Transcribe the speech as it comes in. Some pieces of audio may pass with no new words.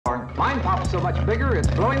Mine pops so much bigger, it's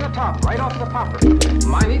blowing the top right off the popper.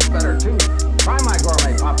 Mine eats better, too. Try my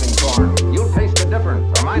gourmet popping corn. You'll taste the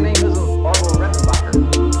difference, or my name isn't Orville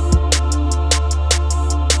Redenbacher.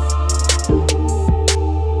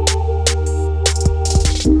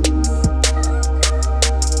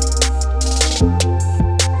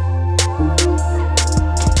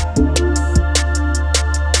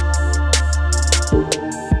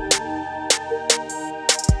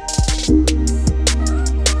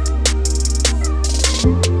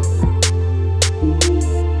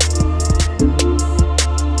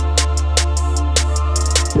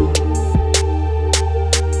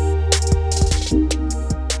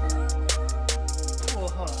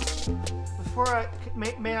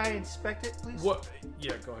 May I inspect it, please? What?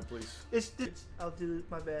 Yeah, go ahead, please. I'll do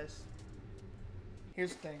my best.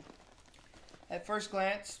 Here's the thing. At first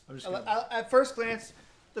glance,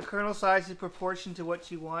 the kernel size is proportion to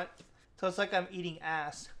what you want. So it's like I'm eating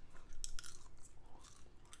ass.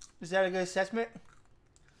 Is that a good assessment?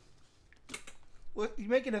 What, you're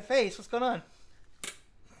making a face. What's going on?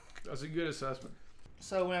 That's a good assessment.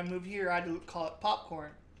 So when I moved here, I had to call it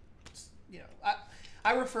popcorn. You know,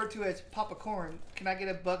 I refer to it as popcorn. Can I get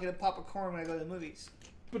a bucket of popcorn when I go to the movies?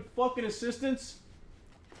 But fucking assistance?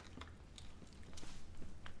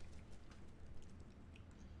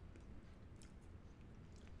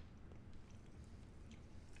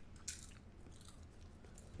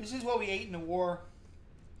 This is what we ate in the war.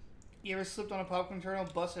 You ever slipped on a popcorn kernel,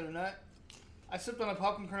 busted a nut? I slipped on a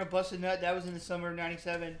popcorn kernel, busted a nut. That was in the summer of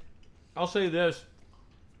 '97. I'll say this.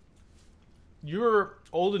 You're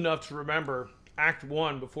old enough to remember Act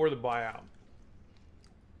 1 before the buyout.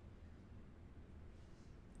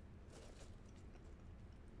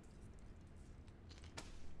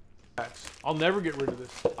 I'll never get rid of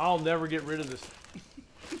this. I'll never get rid of this.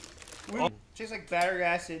 Tastes like battery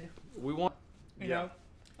acid. We want... You know?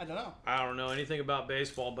 I don't know. I don't know anything about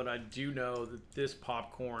baseball, but I do know that this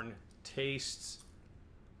popcorn tastes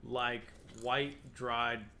like white,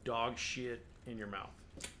 dried dog shit in your mouth.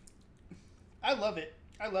 I love it.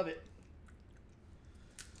 I love it.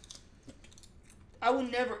 I will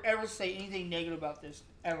never, ever say anything negative about this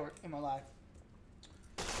ever in my life.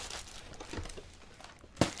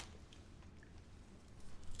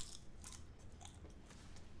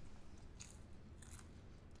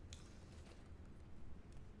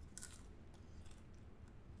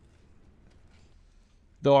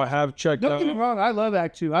 Though I have checked out... Don't get me wrong. I love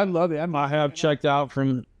Act 2. I love it. I have checked out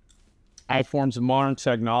from all forms of modern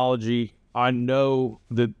technology. I know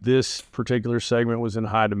that this particular segment was in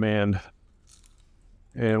high demand.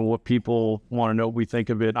 And what people want to know what we think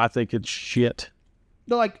of it, I think it's shit.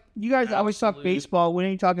 No, like, you guys always talk baseball. When are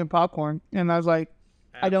you talking popcorn? And I was like,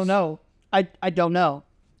 I don't know. I don't know.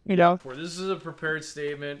 You know? This is a prepared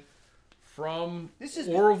statement from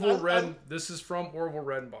Orville Red. This is from Orville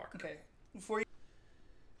Redenbacher. Okay. Before you...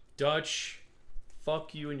 Dutch,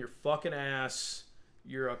 fuck you and your fucking ass.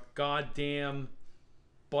 You're a goddamn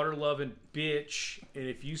butter-loving bitch. And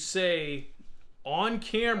if you say on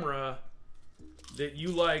camera that you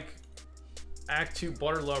like Act 2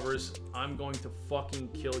 butter lovers, I'm going to fucking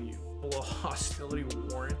kill you. Hostility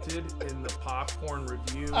warranted in the popcorn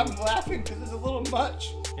review. I'm laughing because it's a little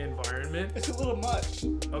much. Environment. It's a little much.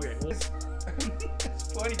 Okay. Well,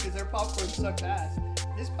 it's funny because their popcorn sucks ass.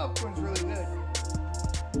 This popcorn's really good.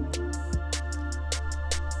 Can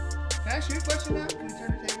I ask you a question now? Can we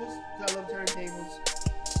turn the tables? Because I love turning tables.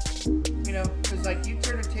 You know, because like you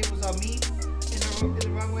turn the tables on me in the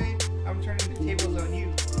wrong way, I'm turning the tables on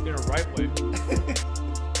you. In a right way.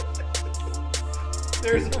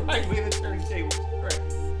 There's a right way to turn tables. Right.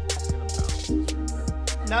 Just gonna bounce this right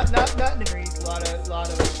there. Not in the grease. A lot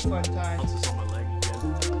of fun times. Bounce this on my leg again.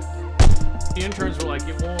 The interns were like,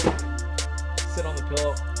 it won't sit on the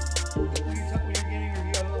pillow.